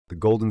The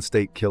Golden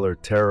State Killer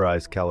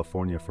terrorized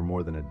California for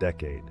more than a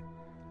decade,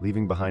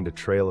 leaving behind a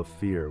trail of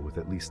fear with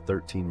at least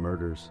 13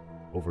 murders,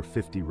 over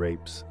 50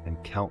 rapes,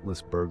 and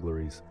countless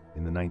burglaries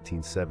in the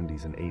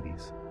 1970s and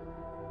 80s.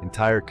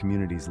 Entire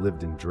communities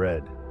lived in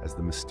dread as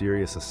the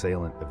mysterious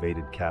assailant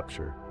evaded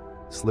capture,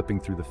 slipping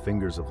through the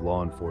fingers of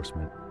law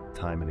enforcement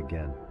time and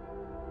again.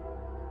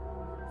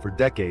 For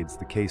decades,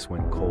 the case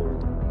went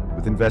cold,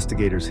 with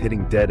investigators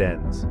hitting dead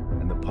ends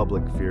and the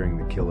public fearing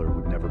the killer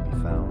would never be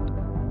found.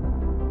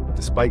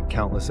 Despite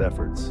countless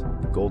efforts,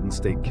 the Golden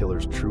State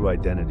Killer's true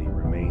identity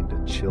remained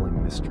a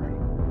chilling mystery,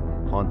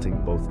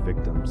 haunting both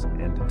victims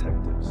and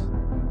detectives.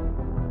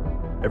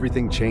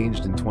 Everything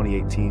changed in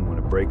 2018 when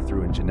a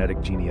breakthrough in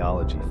genetic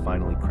genealogy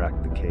finally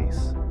cracked the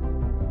case.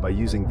 By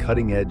using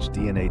cutting-edge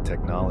DNA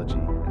technology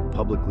and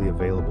publicly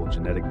available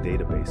genetic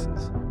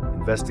databases,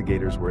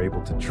 investigators were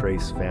able to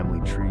trace family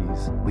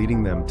trees,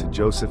 leading them to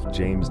Joseph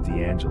James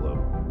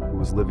DeAngelo, who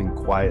was living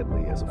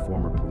quietly as a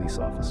former police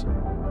officer.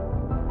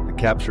 The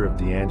capture of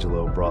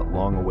DeAngelo brought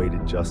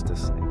long-awaited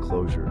justice and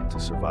closure to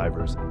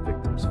survivors and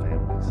victims'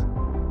 families.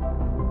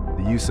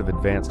 The use of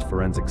advanced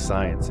forensic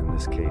science in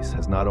this case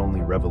has not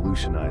only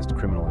revolutionized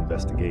criminal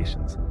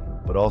investigations,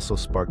 but also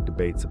sparked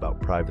debates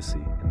about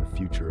privacy and the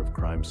future of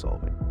crime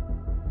solving.